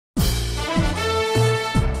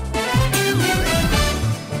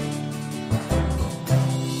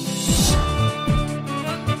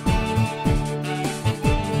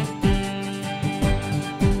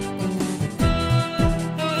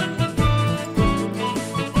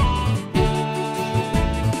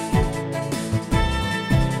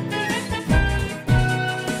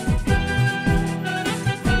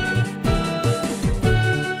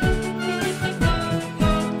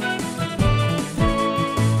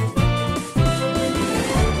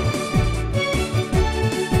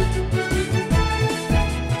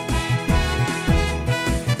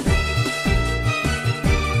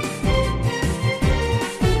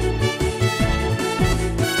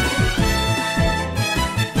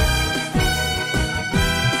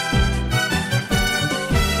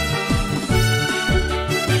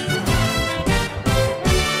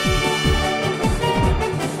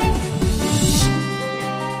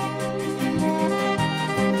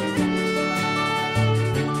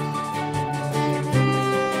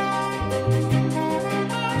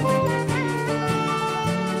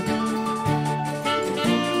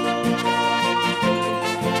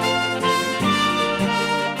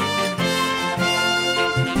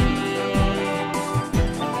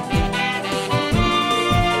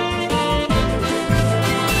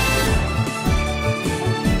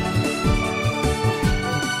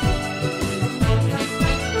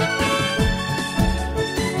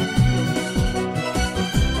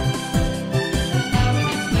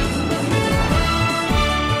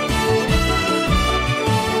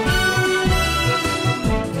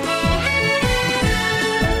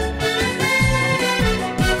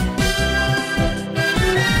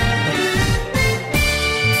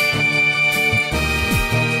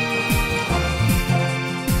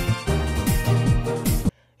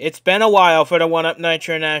It's been a while for the 1UP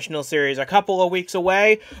Nitro National Series, a couple of weeks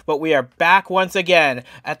away, but we are back once again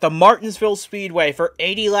at the Martinsville Speedway for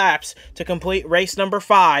 80 laps to complete race number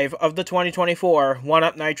 5 of the 2024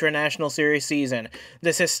 1UP Nitro National Series season.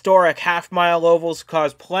 This historic half-mile ovals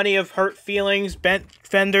caused plenty of hurt feelings, bent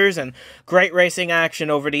fenders, and great racing action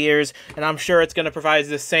over the years, and I'm sure it's going to provide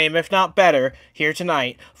the same, if not better, here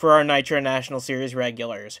tonight for our Nitro National Series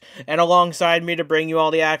regulars. And alongside me to bring you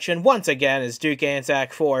all the action once again is Duke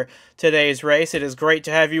Anzac for today's race. It is great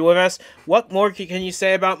to have you with us. What more can you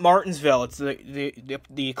say about Martinsville? It's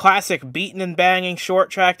the classic beating and banging short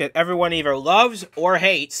track that everyone either loves or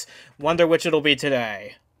hates. Wonder which it'll be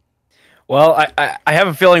today. Well, I have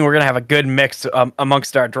a feeling we're going to have a good mix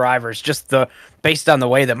amongst our drivers, just based on the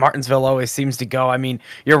way that Martinsville always seems to go. I mean,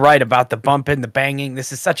 you're right about the bumping, the banging.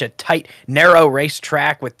 This is such a tight, narrow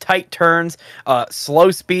racetrack with tight turns,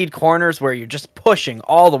 slow speed corners where you're just pushing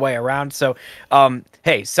all the way around. So,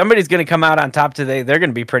 hey, somebody's going to come out on top today. They're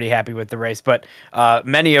going to be pretty happy with the race, but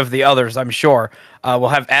many of the others, I'm sure, will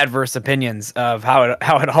have adverse opinions of how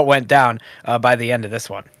it all went down by the end of this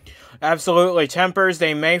one. Absolutely. Tempers,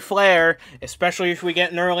 they may flare, especially if we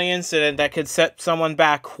get an early incident that could set someone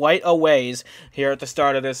back quite a ways here at the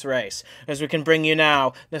start of this race. As we can bring you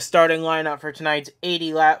now the starting lineup for tonight's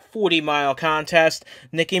 80-lap, 40-mile contest.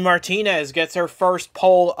 Nikki Martinez gets her first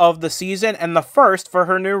pole of the season and the first for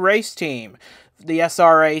her new race team, the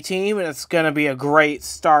SRA team, and it's going to be a great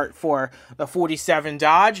start for the 47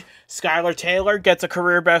 Dodge. Skylar Taylor gets a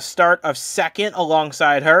career-best start of second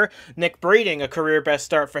alongside her. Nick Breeding, a career-best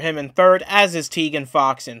start for him in third, as is Tegan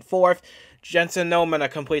Fox in fourth. Jensen Nomina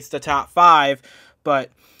completes the top 5, but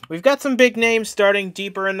we've got some big names starting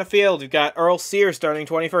deeper in the field. We've got Earl Sear starting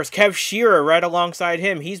 21st. Kev Shearer right alongside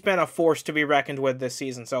him. He's been a force to be reckoned with this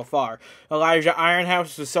season so far. Elijah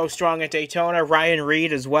Ironhouse was so strong at Daytona. Ryan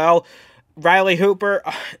Reed as well. Riley Hooper,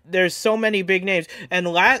 there's so many big names. And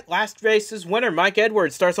last race's winner, Mike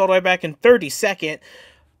Edwards, starts all the way back in 32nd.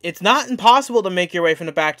 It's not impossible to make your way from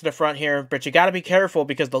the back to the front here, but you got to be careful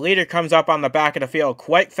because the leader comes up on the back of the field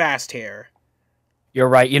quite fast here. You're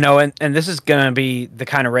right, you know, and this is going to be the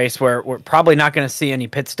kind of race where we're probably not going to see any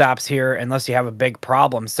pit stops here unless you have a big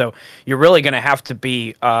problem. So you're really going to have to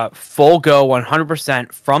be full go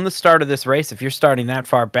 100% from the start of this race if you're starting that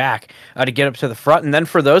far back to get up to the front. And then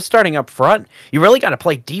for those starting up front, you really got to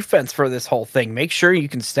play defense for this whole thing. Make sure you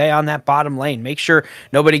can stay on that bottom lane. Make sure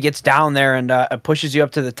nobody gets down there and pushes you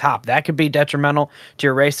up to the top. That could be detrimental to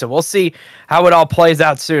your race. So we'll see how it all plays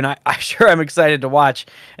out soon. I sure am excited to watch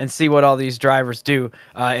and see what all these drivers do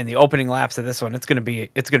in the opening laps of this one. It's gonna be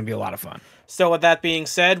a lot of fun. So with that being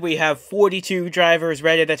said, we have 42 drivers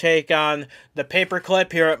ready to take on the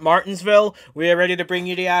paperclip here at Martinsville. We are ready to bring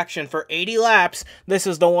you the action for 80 laps. This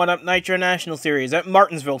is the 1UP Nitro National Series at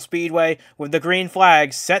Martinsville Speedway with the green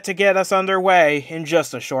flag set to get us underway in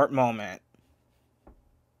just a short moment.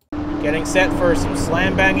 Getting set for some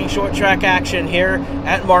slam-banging short-track action here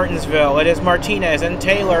at Martinsville. It is Martinez and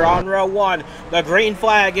Taylor on row 1. The green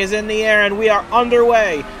flag is in the air, and we are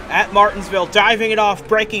underway at Martinsville. Diving it off,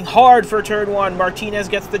 braking hard for turn 1. Martinez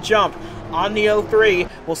gets the jump on the 03.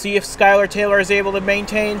 We'll see if Skylar Taylor is able to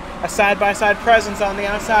maintain a side-by-side presence on the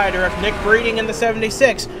outside, or if Nick Breeding in the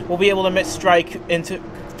 76 will be able to strike into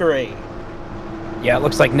 3. Yeah, it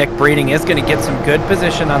looks like Nick Breeding is going to get some good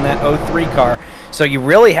position on that 03 car. So you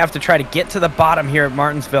really have to try to get to the bottom here at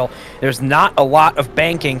Martinsville. There's not a lot of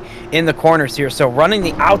banking in the corners here, so running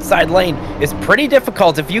the outside lane is pretty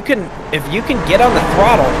difficult. If you can get on the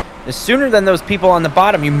throttle sooner than those people on the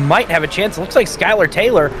bottom, you might have a chance. It looks like Skylar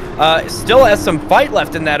Taylor still has some fight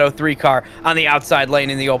left in that 03 car on the outside lane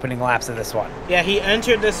in the opening laps of this one. Yeah, he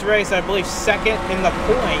entered this race, I believe, second in the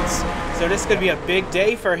points, so this could be a big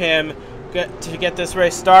day for him to get this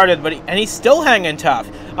race started, but he's still hanging tough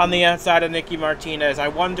on the outside of Nicky Martinez. I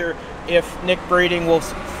wonder if Nick Breeding will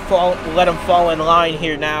let him fall in line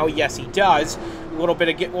here now. Yes, he does. A little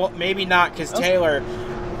bit of well, maybe not, because Taylor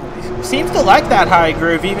seems to like that high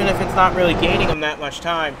groove, even if it's not really gaining him that much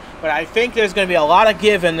time. But I think there's going to be a lot of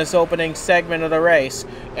give in this opening segment of the race,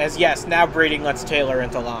 as yes, now Breeding lets Taylor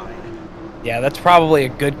into line. Yeah, that's probably a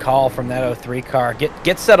good call from that 03 car.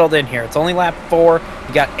 Get settled in here. It's only lap 4.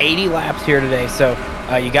 You got 80 laps here today, so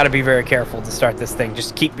you got to be very careful to start this thing.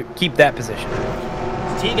 Just keep that position.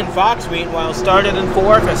 Tegan Fox, meanwhile, started in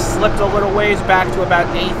 4th, has slipped a little ways back to about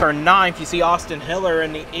 8th or 9th. You see Austin Hiller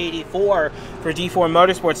in the 84 for D4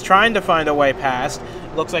 Motorsports trying to find a way past.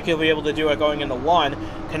 Looks like he'll be able to do it going into 1.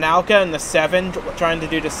 Kanalka in the 7 trying to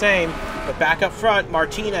do the same. But back up front,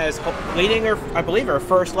 Martinez leading her, I believe, her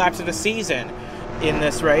first laps of the season in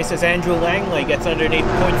this race as Andrew Langley gets underneath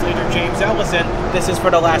points leader James Ellison. This is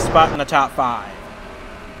for the last spot in the top 5.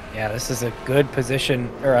 Yeah, this is a good position,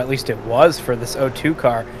 or at least it was for this 02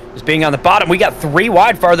 car. Just being on the bottom. We got 3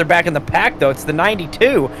 wide farther back in the pack, though. It's the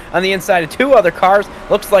 92 on the inside of 2 other cars.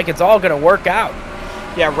 Looks like it's all going to work out.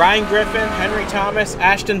 Yeah, Ryan Griffin, Henry Thomas,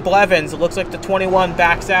 Ashton Blevins. It looks like the 21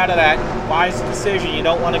 backs out of that. Wise decision. You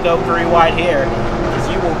don't want to go 3 wide here because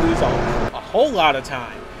you will lose a whole lot of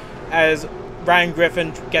time as Ryan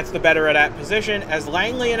Griffin gets the better of that position as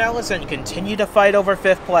Langley and Ellison continue to fight over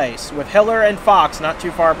 5th place, with Hiller and Fox not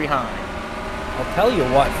too far behind. I'll tell you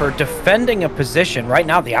what, for defending a position, right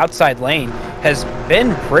now the outside lane has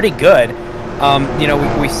been pretty good. You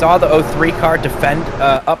know, we saw the 03 car defend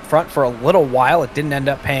up front for a little while. It didn't end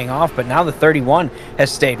up paying off, but now the 31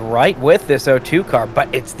 has stayed right with this 02 car.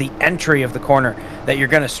 But it's the entry of the corner that you're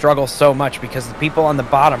going to struggle so much because the people on the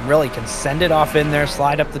bottom really can send it off in there,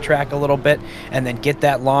 slide up the track a little bit, and then get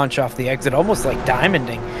that launch off the exit, almost like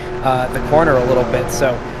diamonding the corner a little bit.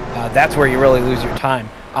 So that's where you really lose your time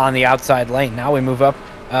on the outside lane. Now we move up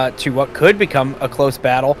to what could become a close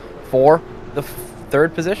battle for the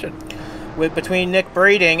 3rd position. With between Nick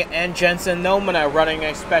Breeding and Jensen Nomina running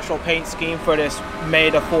a special paint scheme for this May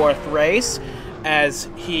the 4th race as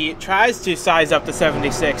he tries to size up the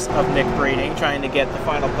 76 of Nick Breeding, trying to get the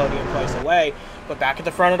final podium place away. But back at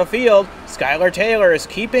the front of the field, Skylar Taylor is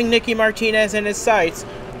keeping Nicky Martinez in his sights.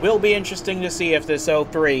 Will be interesting to see if this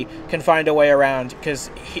 03 can find a way around, because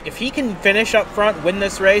if he can finish up front, win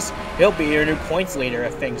this race, he'll be your new points leader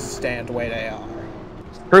if things stand the way they are.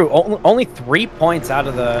 True. Only 3 points out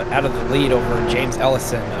of the lead over James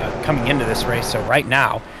Ellison coming into this race. So right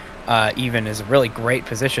now, even is a really great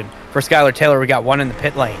position for Skylar Taylor. We got 1 in the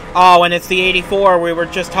pit lane. Oh, and it's the 84. We were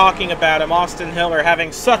just talking about him. Austin Hiller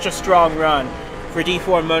having such a strong run for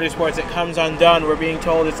D4 Motorsports. It comes undone. We're being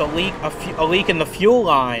told it's a leak in the fuel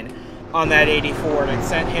line on that 84 that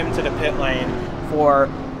sent him to the pit lane for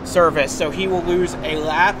service. So he will lose a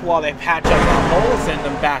lap while they patch up the hole, send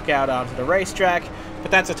them back out onto the racetrack. But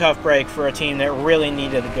that's a tough break for a team that really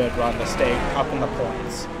needed a good run to stay up in the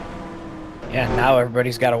points. Yeah, now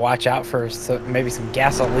everybody's got to watch out for maybe some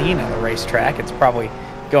gasoline on the racetrack. It's probably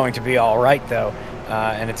going to be all right, though.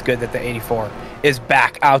 And it's good that the 84 is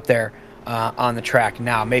back out there on the track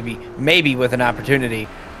now. Maybe with an opportunity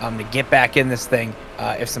to get back in this thing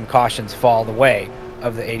if some cautions fall the way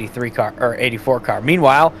of the 83 car or 84 car.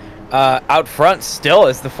 Meanwhile, out front still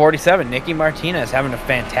is the 47, Nicky Martinez, having a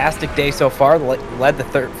fantastic day so far. Led the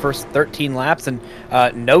first 13 laps, and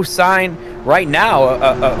no sign right now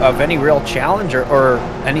of any real challenge or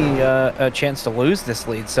any chance to lose this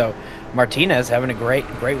lead. So Martinez having a great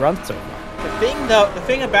run so far. The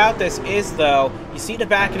thing about this is, though, you see the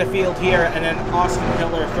back of the field here, and then Austin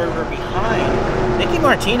Hiller further behind. Nicky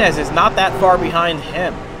Martinez is not that far behind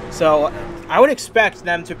him, so I would expect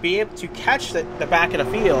them to be able to catch the back of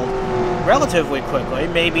the field relatively quickly,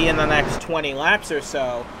 maybe in the next 20 laps or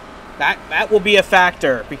so. That will be a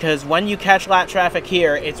factor, because when you catch lap traffic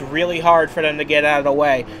here, it's really hard for them to get out of the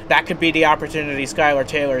way. That could be the opportunity Skylar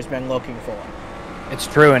Taylor has been looking for. It's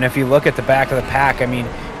true, and if you look at the back of the pack, I mean,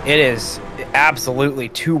 it is absolutely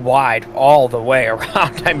too wide all the way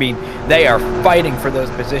around. I mean, they are fighting for those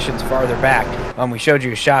positions farther back. We showed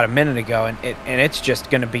you a shot a minute ago, and it's just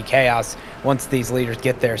going to be chaos once these leaders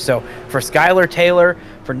get there. So for Skylar Taylor,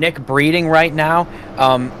 for Nick Breeding right now,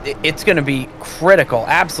 it's going to be critical,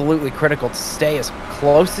 absolutely critical, to stay as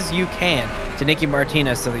close as you can to Nicky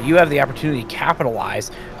Martinez so that you have the opportunity to capitalize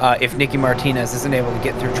if Nicky Martinez isn't able to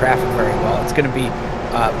get through traffic very well. It's going to be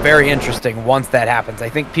very interesting once that happens. I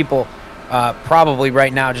think people probably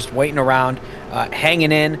right now just waiting around,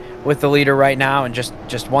 hanging in with the leader right now, and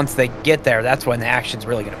just once they get there, that's when the action's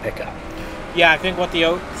really going to pick up. Yeah, I think what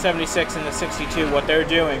the 76 and the 62, what they're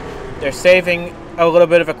doing, they're saving a little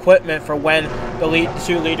bit of equipment for when the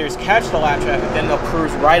two leaders catch the lap traffic, then they'll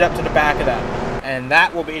cruise right up to the back of them. And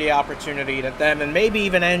that will be the opportunity that them, and maybe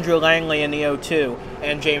even Andrew Langley in the 02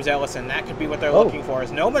 and James Ellison, that could be what they're looking for.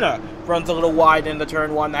 As Nomina runs a little wide into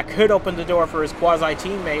turn 1, that could open the door for his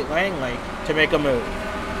quasi-teammate Langley to make a move.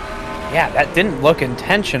 Yeah, that didn't look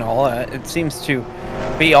intentional. It seems to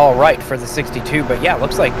be all right for the 62, but yeah,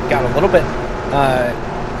 looks like got a little bit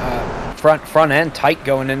front end tight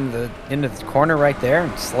going into the corner right there,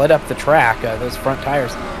 and slid up the track. Those front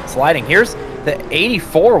tires sliding. Here's the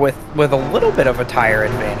 84 with a little bit of a tire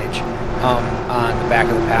advantage on the back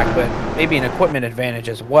of the pack, but maybe an equipment advantage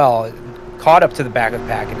as well. Caught up to the back of the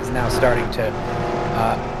pack and is now starting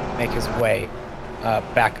to make his way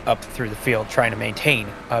back up through the field, trying to maintain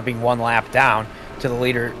being one lap down to the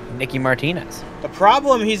leader, Nicky Martinez. The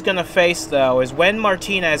problem he's going to face, though, is when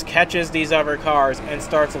Martinez catches these other cars and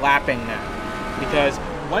starts lapping them. Because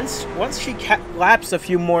once she laps a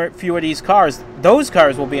few of these cars, those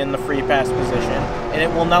cars will be in the free pass position, and it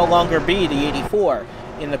will no longer be the 84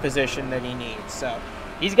 in the position that he needs. So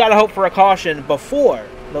he's got to hope for a caution before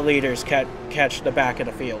the leaders catch the back of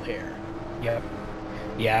the field here. Yep.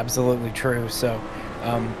 Yeah, absolutely true. So,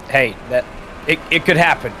 hey, it could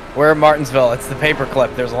happen. We're in Martinsville. It's the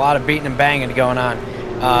paperclip. There's a lot of beating and banging going on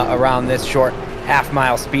around this short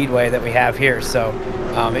half-mile speedway that we have here. So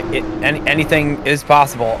anything is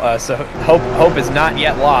possible. So hope is not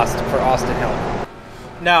yet lost for Austin Hill.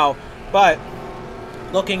 No, but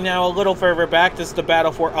looking now a little further back, this is the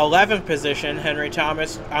battle for 11th position. Henry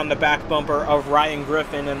Thomas on the back bumper of Ryan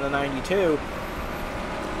Griffin in the 92.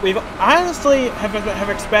 We've honestly have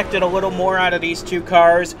expected a little more out of these two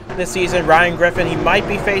cars this season. Ryan Griffin, he might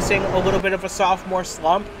be facing a little bit of a sophomore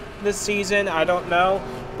slump this season. I don't know,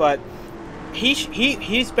 but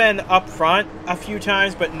he's been up front a few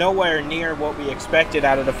times, but nowhere near what we expected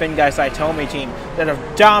out of the Fingai Saitomi team that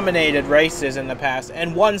have dominated races in the past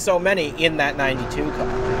and won so many in that 92 car.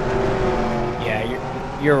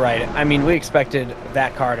 Yeah, you're right. I mean, we expected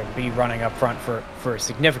that car to be running up front for a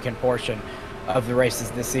significant portion of the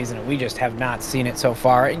races this season, and we just have not seen it so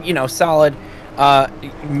far. And, you know, solid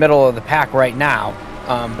middle of the pack right now,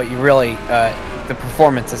 but you really the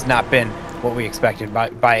performance has not been what we expected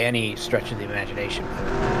by any stretch of the imagination for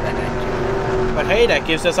that 92. But hey, that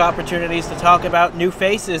gives us opportunities to talk about new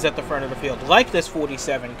faces at the front of the field, like this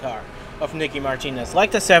 47 car of Nicky Martinez,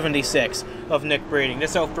 like the 76 of Nick Breeding.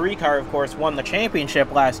 This 03 car, of course, won the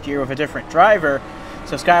championship last year with a different driver,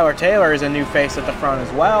 so Skylar Taylor is a new face at the front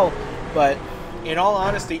as well. But in all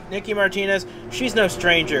honesty, Nicky Martinez, she's no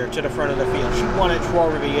stranger to the front of the field. She won at Trois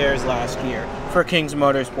Rivières last year for Kings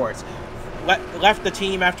Motorsports. Left the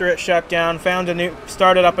team after it shut down,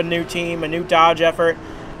 started up a new team, a new Dodge effort.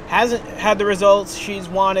 Hasn't had the results she's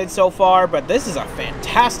wanted so far, but this is a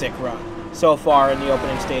fantastic run so far in the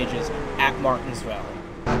opening stages at Martinsville.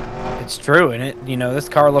 It's true, and this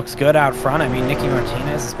car looks good out front. I mean, Nicky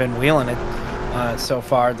Martinez has been wheeling it so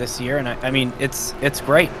far this year, and I mean, it's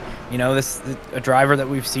great. You know, this a driver that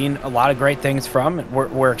we've seen a lot of great things from.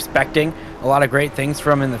 We're expecting a lot of great things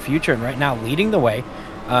from in the future, and right now leading the way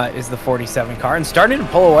is the 47 car, and starting to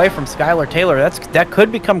pull away from Skylar Taylor. That could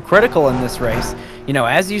become critical in this race. You know,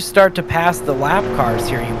 as you start to pass the lap cars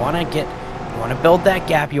here, you want to build that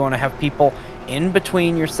gap. You want to have people in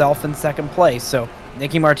between yourself and second place. So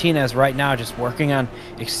Nicky Martinez right now just working on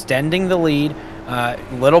extending the lead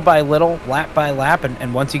little by little, lap by lap,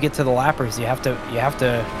 and once you get to the lappers, you have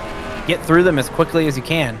to get through them as quickly as you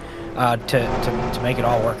can to make it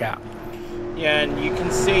all work out. Yeah, and you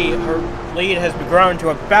can see her lead has grown to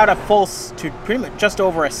about to pretty much just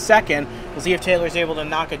over a second. We'll see if Taylor's able to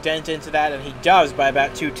knock a dent into that, and he does by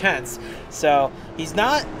about 0.2. So he's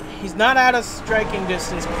not out of striking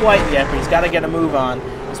distance quite yet, but he's got to get a move on,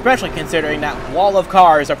 especially considering that wall of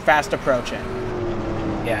cars are fast approaching.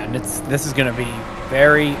 Yeah, and this is going to be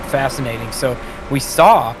very fascinating. So we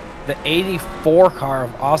saw the 84 car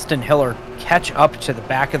of Austin Hiller catch up to the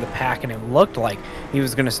back of the pack, and it looked like he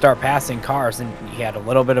was going to start passing cars, and he had a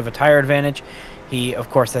little bit of a tire advantage. He, of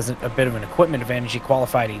course, has a bit of an equipment advantage. He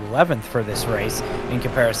qualified 11th for this race in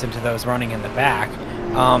comparison to those running in the back.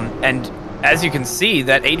 And as you can see,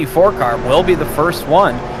 that 84 car will be the first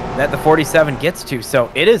one that the 47 gets to.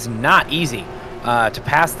 So it is not easy to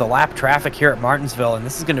pass the lap traffic here at Martinsville, and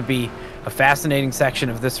this is going to be a fascinating section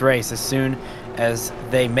of this race as soon as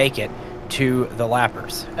they make it to the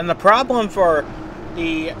lappers. And the problem for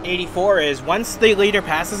the 84 is once the leader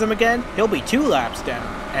passes him again, he'll be 2 laps down,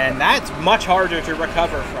 and that's much harder to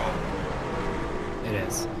recover from. It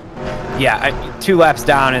is. Yeah, 2 laps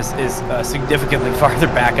down is significantly farther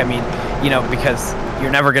back. I mean, because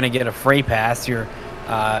you're never going to get a free pass. You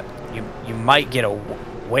might get a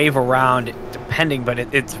wave around depending, but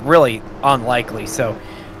it's really unlikely. So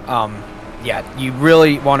yeah, you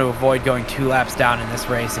really want to avoid going 2 laps down in this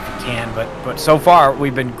race if you can, but so far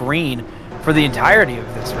we've been green for the entirety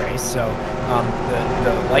of this race, so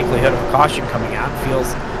the likelihood of caution coming out feels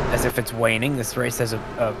as if it's waning. This race has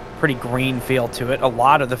a pretty green feel to it. A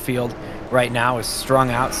lot of the field right now is strung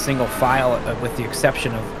out single file, with the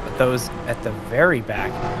exception of those at the very back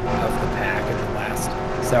of the pack in the last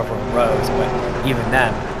several rows, but even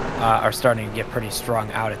then are starting to get pretty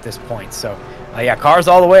strung out at this point. So yeah, cars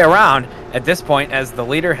all the way around at this point as the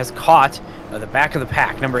leader has caught the back of the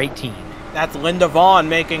pack, number 18. That's Linda Vaughn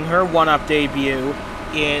making her one-up debut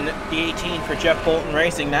in the 18 for Jeff Bolton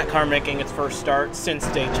Racing. That car making its first start since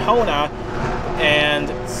Daytona, and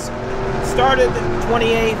started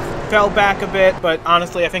 28th, fell back a bit, but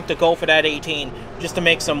honestly, I think the goal for that 18 just to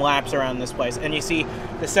make some laps around this place. And you see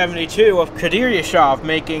the 72 of Kadyryashov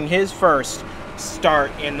making his first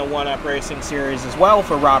start in the 1-Up Racing Series as well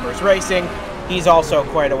for Roberts Racing. He's also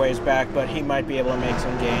quite a ways back, but he might be able to make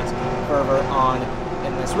some gains further on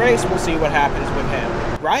in this race. We'll see what happens with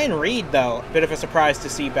him. Ryan Reed, though, a bit of a surprise to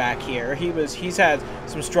see back here. He's had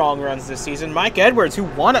some strong runs this season. Mike Edwards, who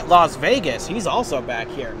won at Las Vegas, he's also back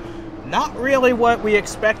here. Not really what we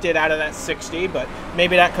expected out of that 60, but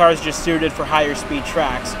maybe that car is just suited for higher speed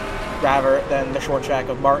tracks rather than the short track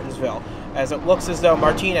of Martinsville. As it looks as though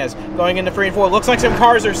Martinez going into 3 and 4. Looks like some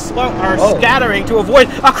cars are scattering to avoid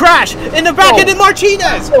a crash in the back end. And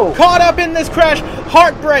Martinez caught up in this crash.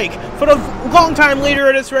 Heartbreak for the longtime leader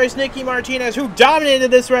of this race, Nicky Martinez, who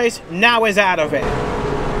dominated this race, now is out of it.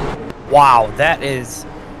 Wow, that is...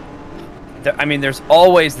 I mean, there's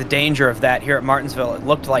always the danger of that here at Martinsville. It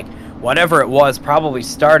looked like whatever it was probably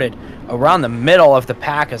started around the middle of the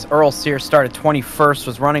pack as Earl Sears started 21st,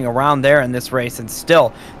 was running around there in this race, and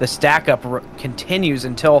still the stack-up continues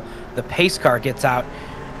until the pace car gets out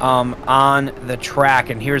on the track.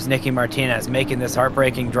 And here's Nicky Martinez making this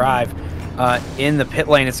heartbreaking drive in the pit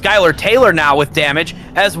lane. And Skylar Taylor now with damage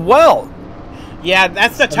as well. Yeah,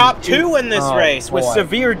 that's the top 2 in this race with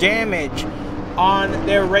severe damage on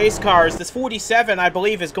their race cars. This 47, I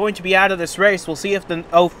believe, is going to be out of this race. We'll see if the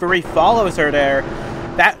 03 follows her there.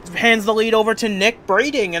 That hands the lead over to Nick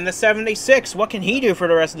Breeding in the 76. What can he do for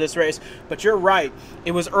the rest of this race? But you're right.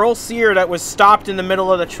 It was Earl Sear that was stopped in the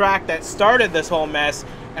middle of the track that started this whole mess.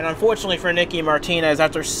 And unfortunately for Nicky Martinez,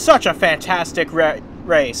 after such a fantastic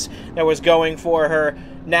race that was going for her,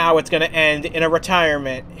 now it's going to end in a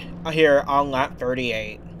retirement here on lap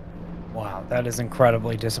 38. Wow, that is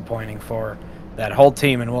incredibly disappointing for that whole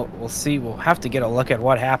team. And we'll see. We'll have to get a look at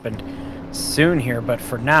what happened soon here. But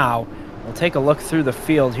for now, we'll take a look through the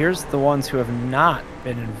field. Here's the ones who have not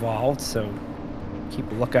been involved, so keep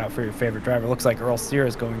a lookout for your favorite driver. Looks like Earl Sear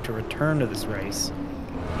is going to return to this race.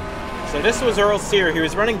 So this was Earl Sear. He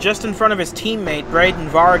was running just in front of his teammate, Braden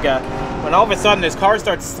Varga, when all of a sudden his car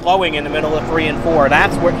starts slowing in the middle of 3 and 4.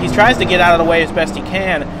 That's where he tries to get out of the way as best he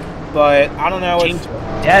can, but I don't know if...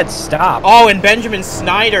 Dead stop. Oh, and Benjamin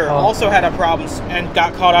Snyder also had a problem and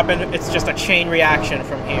got caught up, and it's just a chain reaction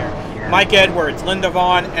from here. Mike Edwards, Linda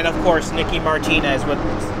Vaughn, and of course Nicky Martinez with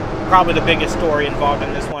probably the biggest story involved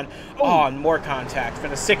in this one. Oh, and more contact for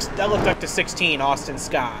the that looked like the 16, Austin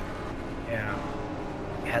Scott.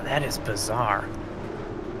 Yeah, that is bizarre.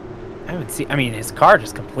 I haven't seen. I mean, his car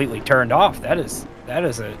just completely turned off. That is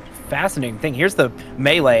a fascinating thing. Here's the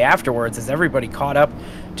melee afterwards as everybody caught up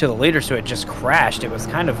to the leaders who had just crashed. It was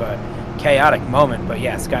kind of a chaotic moment, but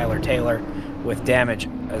yeah, Skylar Taylor with damage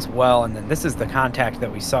as well. And then this is the contact that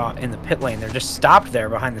we saw in the pit lane. They're just stopped there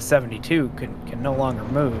behind the 72, can no longer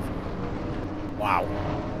move. Wow.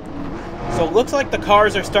 So it looks like the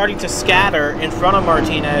cars are starting to scatter in front of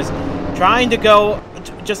Martinez, trying to go,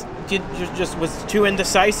 just was too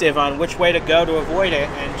indecisive on which way to go to avoid it,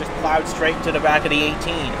 and just plowed straight into the back of the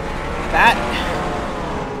 18.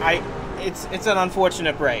 It's an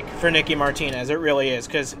unfortunate break for Nicky Martinez. It really is,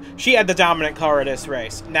 because she had the dominant car of this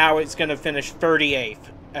race. Now it's going to finish 38th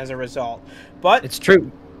as a result. But it's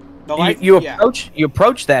true. You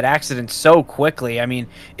approach that accident so quickly. I mean,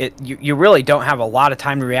 you really don't have a lot of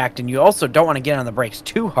time to react, and you also don't want to get on the brakes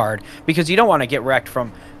too hard because you don't want to get wrecked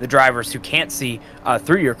from the drivers who can't see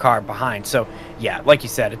through your car behind. So, yeah, like you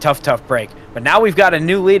said, a tough break. But now we've got a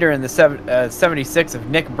new leader in the 76 of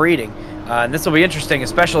Nick Breeding. And this will be interesting,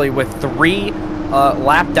 especially with 3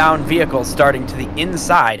 lap-down vehicles starting to the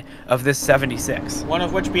inside of this 76. One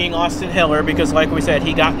of which being Austin Hiller, because like we said,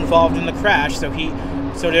 he got involved in the crash,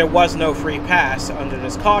 so there was no free pass under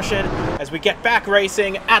this caution. As we get back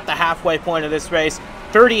racing at the halfway point of this race,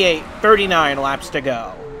 39 laps to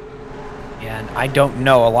go. And I don't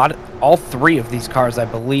know, all 3 of these cars, I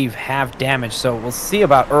believe, have damage, so we'll see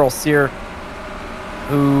about Earl Sear,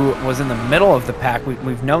 who was in the middle of the pack.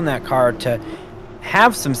 We've known that car to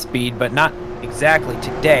have some speed, but not exactly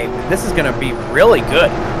today. This is going to be really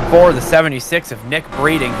good for the 76 of Nick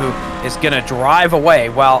Breeding, who is going to drive away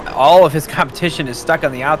while all of his competition is stuck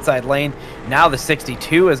on the outside lane. Now the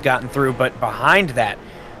 62 has gotten through, but behind that,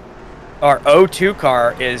 our 02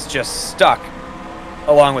 car is just stuck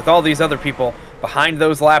along with all these other people behind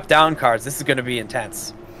those lap down cars. This is going to be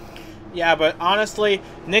intense. Yeah, but honestly,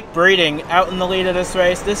 Nick Breeding out in the lead of this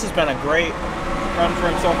race. This has been a great run for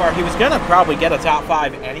him so far. He was going to probably get a top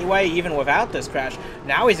 5 anyway, even without this crash.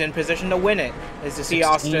 Now he's in position to win it. Is to see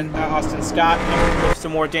Austin Scott with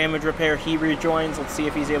some more damage repair. He rejoins. Let's see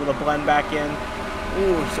if he's able to blend back in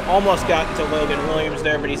Ooh, he's almost got into Logan Williams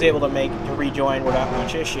there, but he's able to rejoin without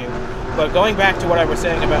much issue. But going back to what I was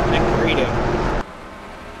saying about Nick Breeding,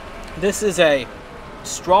 this is a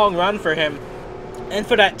strong run for him and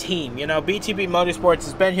for that team. You know, BTB Motorsports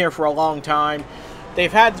has been here for a long time.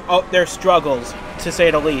 They've had their struggles, to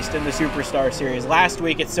say the least, in the Superstar Series. Last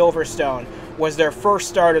week at Silverstone was their first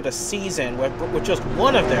start of the season with just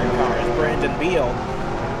one of their cars, Brandon Beal.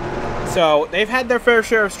 So they've had their fair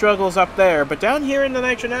share of struggles up there, but down here in the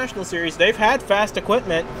Nitro National Series, they've had fast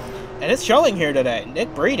equipment, and it's showing here today.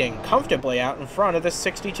 Nick Breeding comfortably out in front of this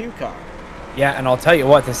 62 car. Yeah, and I'll tell you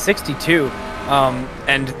what, the 62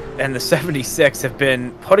 and the 76 have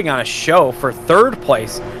been putting on a show for third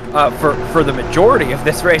place for the majority of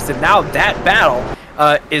this race, and now that battle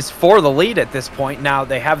is for the lead at this point. Now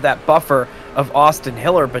they have that buffer of Austin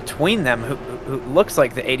Hiller between them, who looks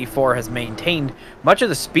like the 84 has maintained much of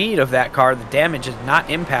the speed of that car. The damage is not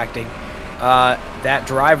impacting that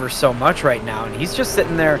driver so much right now, and he's just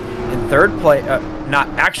sitting there in third place. Not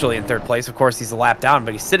actually in third place, of course, he's a lap down,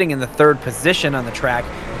 but he's sitting in the third position on the track,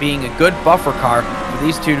 being a good buffer car for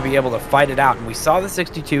these two to be able to fight it out. And we saw the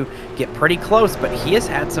 62 get pretty close, but he has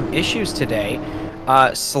had some issues today,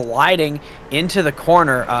 sliding into the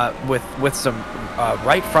corner with some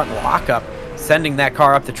right front lockup, sending that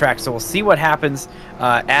car up the track. So we'll see what happens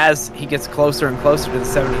as he gets closer and closer to the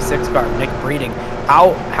 76 car. Nick Breeding,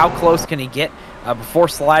 how close can he get before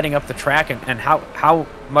sliding up the track, and how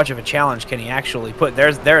much of a challenge can he actually put?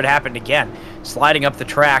 There it happened again, sliding up the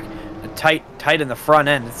track, tight in the front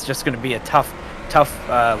end. It's just going to be a tough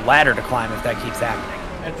ladder to climb if that keeps happening.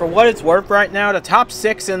 And for what it's worth right now, the top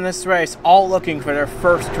 6 in this race all looking for their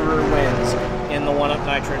first career wins in the One Up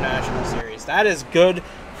Nitro National Series. That is good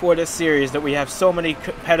for this series, that we have so many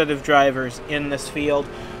competitive drivers in this field.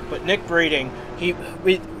 But Nick Breeding, he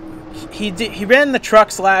ran the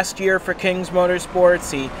trucks last year for Kings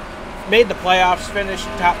Motorsports. He made the playoffs, finished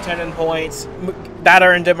top 10 in points. That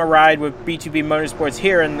earned him a ride with BTB Motorsports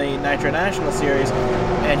here in the Nitro National Series,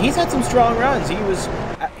 and he's had some strong runs.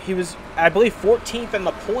 He was, I believe, 14th in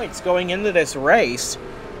the points going into this race.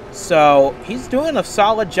 So he's doing a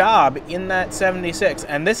solid job in that 76,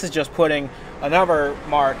 and this is just putting another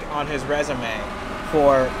mark on his resume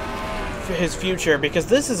for his future, because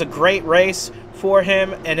this is a great race for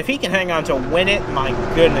him, and if he can hang on to win it, my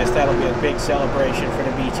goodness, that'll be a big celebration for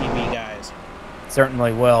the BTB guys.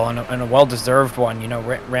 Certainly will, and a well-deserved one. You know,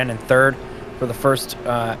 ran in third for the first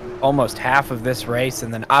almost half of this race,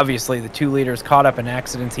 and then obviously the 2 leaders caught up in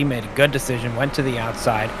accidents. He made a good decision, went to the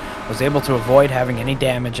outside, was able to avoid having any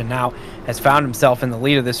damage, and now has found himself in the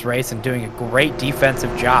lead of this race and doing a great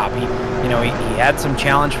defensive job. He had some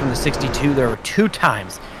challenge from the 62. There were 2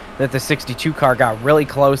 times that the 62 car got really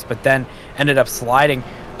close, but then ended up sliding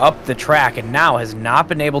up the track, and now has not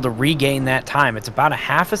been able to regain that time. It's about a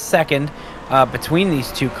half a second between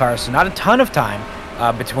these 2 cars, so not a ton of time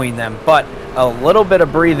between them, but a little bit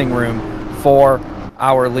of breathing room for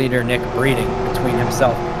our leader Nick Breeding between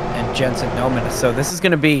himself and Jensen Nomen. So this is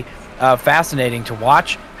going to be fascinating to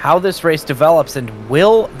watch how this race develops, and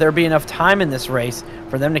will there be enough time in this race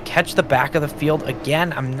for them to catch the back of the field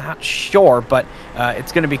again? I'm not sure, but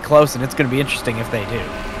it's going to be close, and it's going to be interesting if they do.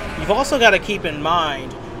 You've also got to keep in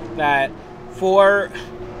mind that for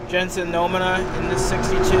Jensen Nomina in this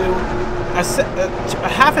 62, a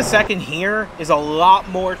half a second here is a lot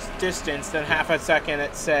more distance than half a second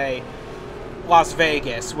at, say, Las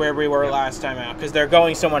Vegas, where we were last time out, because they're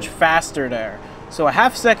going so much faster there. So a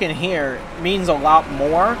half second here means a lot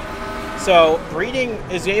more. So Breeding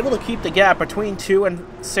is able to keep the gap between 2 and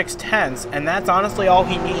 6/10, and that's honestly all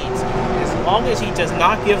he needs. As long as he does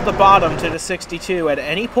not give the bottom to the 62 at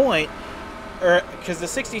any point, because the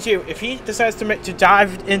 62, if he decides to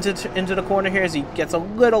dive into the corner here, as he gets a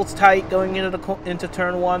little tight going into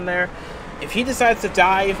turn 1 there, if he decides to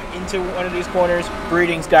dive into one of these corners,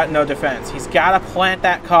 Breeding's got no defense. He's got to plant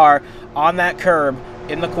that car on that curb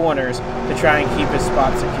in the corners to try and keep his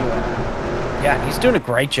spot secure. Yeah, he's doing a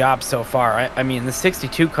great job so far. I mean, the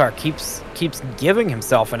 62 car keeps giving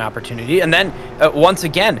himself an opportunity, and then once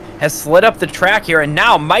again has slid up the track here, and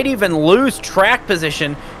now might even lose track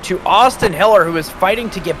position to Austin Hiller, who is fighting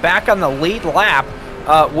to get back on the lead lap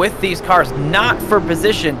with these cars. Not for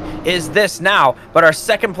position is this now, but our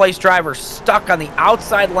second place driver stuck on the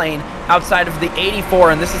outside lane outside of the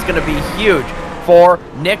 84, and this is going to be huge for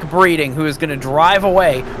Nick Breeding, who is going to drive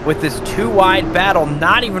away with this 2-wide battle,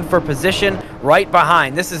 not even for position, right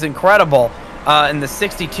behind. This is incredible. And the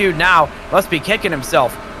 62 now must be kicking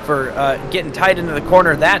himself for getting tight into the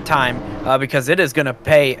corner that time, because it is going to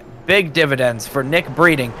pay big dividends for Nick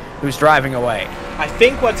Breeding, who's driving away. I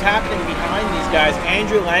think what's happening behind these guys,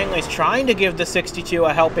 Andrew Langley's trying to give the 62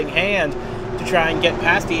 a helping hand to try and get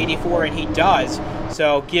past the 84, and he does.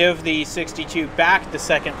 So give the 62 back to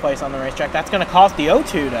second place on the racetrack. That's going to cost the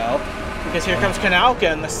 02, though, because here comes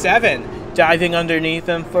Kanalka and the 7 diving underneath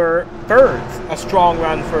him for third. A strong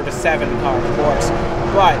run for the 7 car, of course.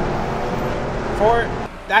 But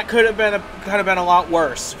that could have been a lot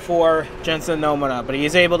worse for Jensen Nomura, but he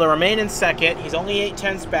is able to remain in second. He's only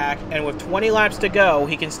 8/10ths back, and with 20 laps to go,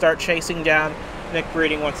 he can start chasing down Nick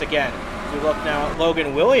Breeding once again. We look now at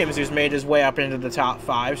Logan Williams, who's made his way up into the top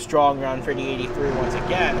 5. Strong run for the 83 once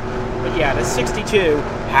again. But yeah, the 62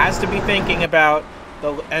 has to be thinking about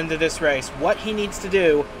the end of this race, what he needs to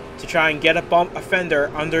do to try and get a fender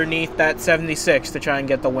underneath that 76 to try and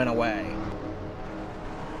get the win away.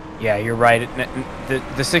 Yeah, you're right.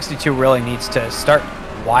 The 62 really needs to start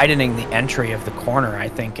widening the entry of the corner, I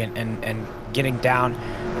think, and getting down,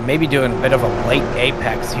 and maybe doing a bit of a late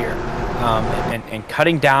apex here, and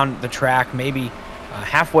cutting down the track maybe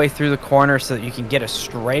halfway through the corner so that you can get a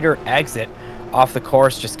straighter exit off the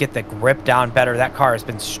course, just get the grip down better. That car has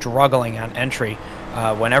been struggling on entry.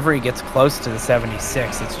 Whenever he gets close to the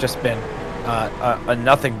 76, it's just been a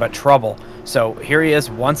nothing but trouble. So here he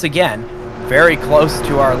is once again, very close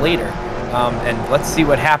to our leader. And let's see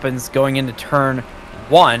what happens going into turn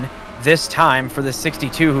 1, this time for the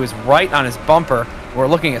 62, who is right on his bumper. We're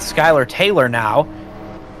looking at Skylar Taylor now,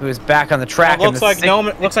 who is back on the track. Well, looks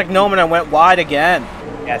like Nomura went wide again.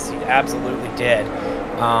 Yes, he absolutely did.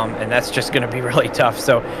 And that's just going to be really tough.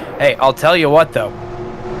 So, hey, I'll tell you what, though.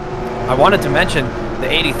 I wanted to mention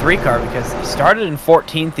the 83 car because he started in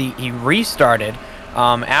 14th. He restarted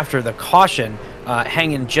after the caution,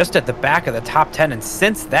 hanging just at the back of the top 10. And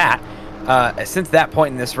since that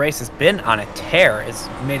point in this race, has been on a tear. It's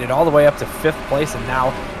made it all the way up to 5th place and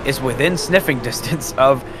now is within sniffing distance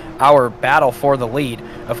of our battle for the lead.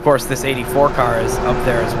 Of course, this 84 car is up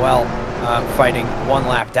there as well, fighting 1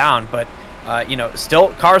 lap down. But you know, still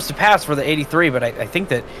cars to pass for the 83, but I think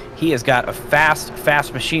that he has got a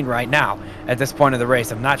fast machine right now at this point of the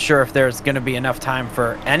race. I'm not sure if there's going to be enough time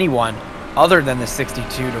for anyone other than the 62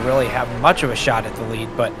 to really have much of a shot at the lead,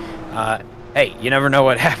 but hey, you never know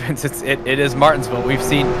what happens. It is Martinsville. We've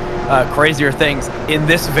seen crazier things in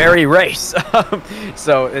this very race,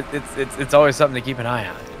 so it's always something to keep an eye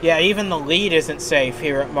on. Yeah, even the lead isn't safe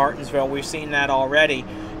here at Martinsville. We've seen that already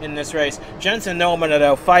in this race. Jensen Nomura,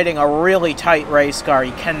 though, fighting a really tight race car.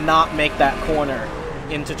 He cannot make that corner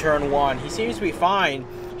into turn 1. He seems to be fine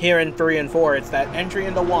here in 3 and 4. It's that entry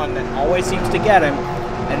into 1 that always seems to get him.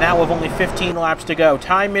 And now with only 15 laps to go,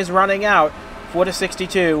 time is running out for the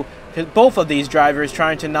 62. Both of these drivers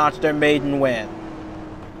trying to notch their maiden win.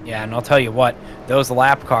 Yeah, and I'll tell you what, those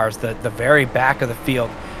lap cars, the very back of the field,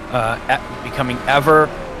 becoming ever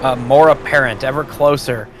more apparent, ever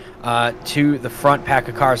closer to the front pack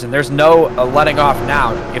of cars. And there's no letting off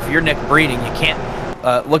now. If you're Nick Breeding, you can't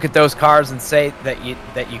look at those cars and say that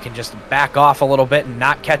you can just back off a little bit and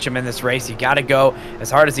not catch them in this race. You got to go as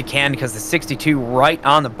hard as you can because the 62 right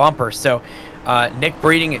on the bumper. So Nick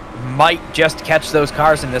Breeding might just catch those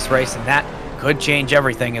cars in this race, and that could change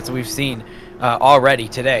everything, as we've seen already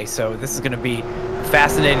today. So this is going to be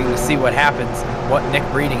fascinating to see what happens and what Nick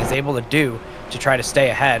Breeding is able to do to try to stay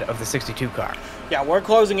ahead of the 62 car. Yeah, we're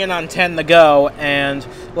closing in on 10 to go, and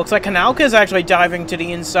looks like Kanalka is actually diving to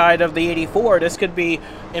the inside of the 84. This could be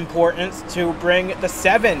important to bring the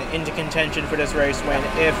 7 into contention for this race win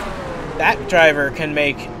if that driver can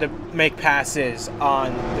make passes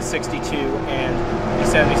on the 62 and the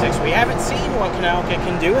 76. We haven't seen what Kanalka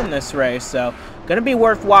can do in this race, so going to be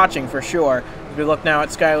worth watching for sure. As we look now at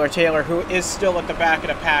Skylar Taylor, who is still at the back of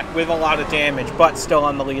the pack with a lot of damage, but still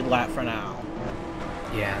on the lead lap for now.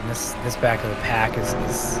 Yeah, and this back of the pack is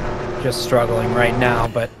just struggling right now,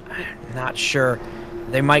 but I'm not sure.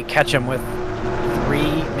 They might catch him with 3,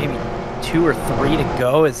 maybe 2 or 3 to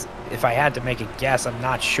go. If I had to make a guess, I'm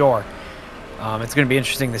not sure. It's going to be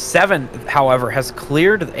interesting. The 7, however, has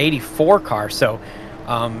cleared the 84 car, so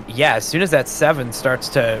yeah, as soon as that 7 starts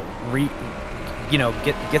to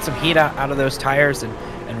get some heat out of those tires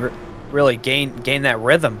and really gain that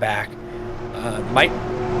rhythm back,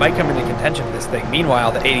 might come into contention for this thing.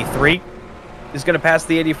 Meanwhile, the 83 is going to pass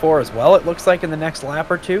the 84 as well, it looks like, in the next lap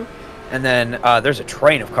or 2. And then there's a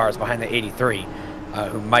train of cars behind the 83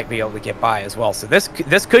 who might be able to get by as well. So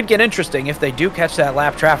this could get interesting. If they do catch that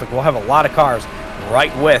lap traffic, we'll have a lot of cars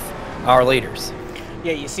right with our leaders.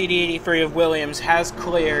 Yeah, you see the 83 of Williams has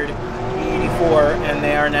cleared the 84, and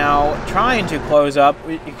they are now trying to close up.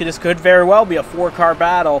 This could very well be a 4-car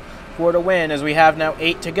battle for the win, as we have now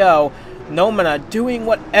 8 to go. Nomina doing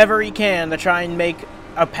whatever he can to try and make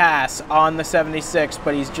a pass on the 76,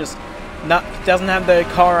 but he's just not, doesn't have the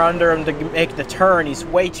car under him to make the turn. He's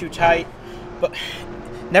way too tight. But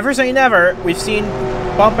never say never. We've seen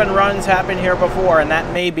bump and runs happen here before, and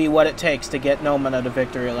that may be what it takes to get Nomina to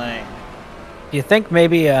victory lane. Do you think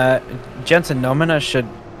maybe Jensen Nomina should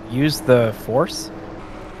use the force?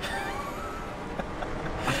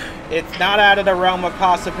 It's not out of the realm of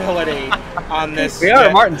possibility on this. We are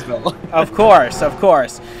in Martinsville. Of course, of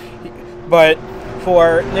course. But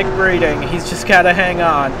for Nick Breeding, he's just got to hang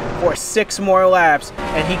on for 6 more laps,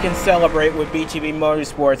 and he can celebrate with BTB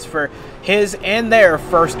Motorsports for his and their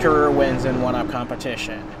first career wins in one-up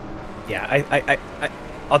competition. Yeah,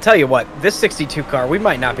 I'll tell you what, this 62 car, we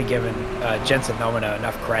might not be giving Jensen Nomina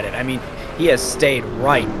enough credit. I mean, he has stayed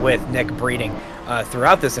right with Nick Breeding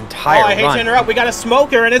throughout this entire run. I hate to interrupt. We got a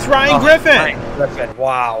smoker, and it's Ryan Griffin. Ryan Griffin,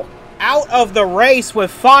 wow. Out of the race with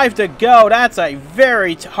 5 to go. That's a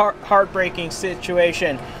very heartbreaking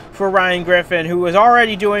situation for Ryan Griffin, who was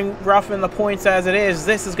already doing rough in the points as it is.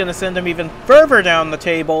 This is going to send him even further down the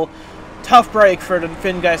table. Tough break for the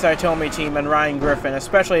Fingai Saitomi team and Ryan Griffin,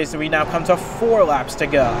 especially as we now come to 4 laps to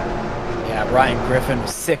go. Yeah, Ryan Griffin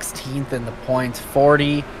was 16th in the points,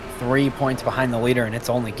 43 points behind the leader, and it's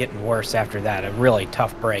only getting worse after that. A really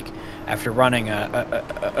tough break after running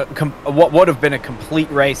what would have been a complete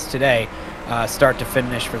race today, start to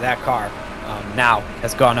finish for that car. Now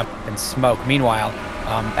has gone up in smoke. Meanwhile,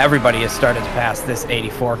 everybody has started to pass this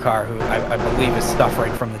 84 car, who I believe is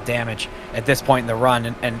suffering from the damage at this point in the run,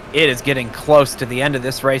 and it is getting close to the end of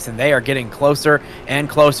this race, and they are getting closer and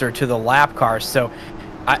closer to the lap cars. So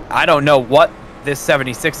I don't know what this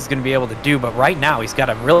 76 is going to be able to do, but right now he's got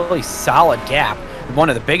a really solid gap, one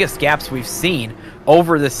of the biggest gaps we've seen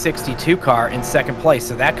over the 62 car in second place.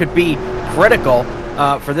 So that could be critical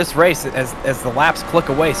for this race as the laps click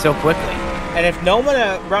away so quickly. And if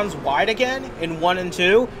Nomina runs wide again in 1 and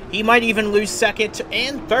 2, he might even lose second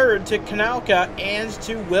and third to Kanauka and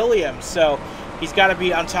to Williams. So he's got to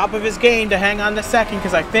be on top of his game to hang on to second,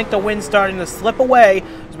 because I think the wind's starting to slip away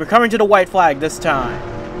as we're coming to the white flag this time.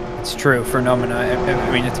 It's true for Nomina.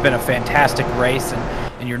 I mean, it's been a fantastic race,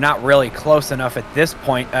 and you're not really close enough at this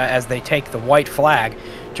point as they take the white flag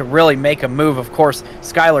to really make a move. Of course,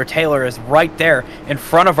 Skylar Taylor is right there in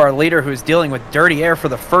front of our leader, who's dealing with dirty air for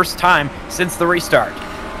the first time since the restart.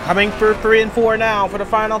 Coming for 3 and 4 now for the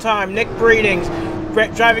final time, Nick Breeding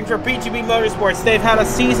driving for BTB Motorsports. They've had a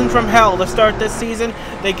season from hell to start this season.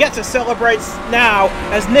 They get to celebrate now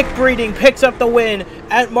as Nick Breeding picks up the win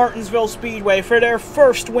at Martinsville Speedway for their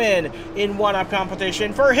first win in one-up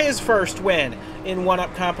competition, for his first win in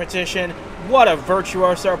one-up competition. What a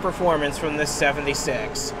virtuoso performance from this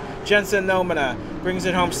 76. Jensen Nomina brings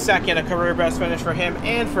it home second, a career best finish for him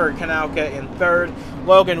and for Kanauka in third.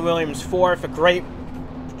 Logan Williams fourth, a great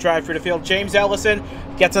drive through the field. James Ellison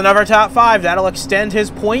gets another top 5. That'll extend his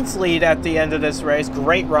points lead at the end of this race.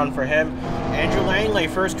 Great run for him. Andrew Langley,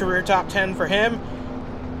 first career top 10 for him,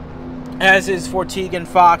 as is for Tegan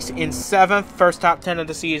Fox in 7th. First top 10 of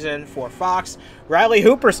the season for Fox. Riley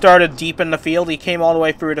Hooper started deep in the field. He came all the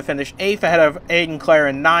way through to finish 8th ahead of Aiden Clare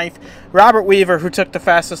in 9th. Robert Weaver, who took the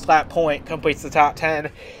fastest lap point, completes the top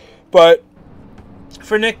 10. But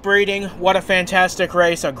for Nick Breeding, what a fantastic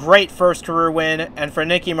race, a great first career win, and for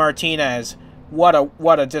Nicky Martinez, what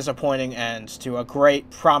a disappointing end to a great,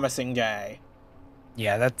 promising day.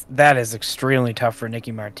 Yeah, that is extremely tough for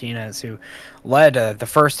Nicky Martinez, who led the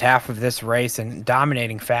first half of this race in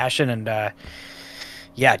dominating fashion, and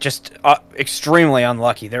yeah, just extremely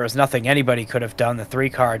unlucky. There was nothing anybody could have done. The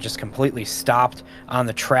 3-car just completely stopped on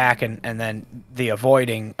the track, and then the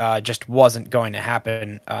avoiding just wasn't going to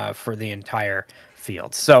happen for the entire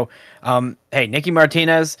field. So, hey, Nicky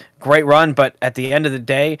Martinez, great run, but at the end of the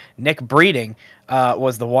day, Nick Breeding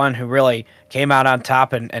was the one who really came out on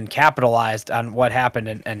top and capitalized on what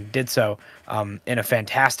happened and did so in a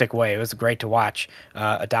fantastic way. It was great to watch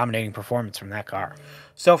a dominating performance from that car.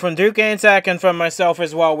 So from Duke Anzac and from myself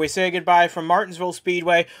as well, we say goodbye from Martinsville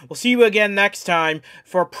Speedway. We'll see you again next time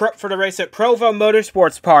for the race at Provo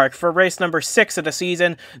Motorsports Park for race number 6 of the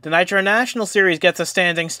season. The Nitro National Series gets a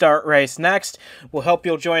standing start race next. We'll hope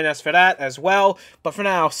you'll join us for that as well. But for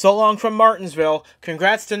now, so long from Martinsville.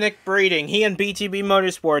 Congrats to Nick Breeding. He and BTB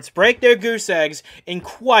Motorsports break their goose eggs in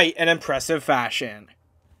quite an impressive fashion.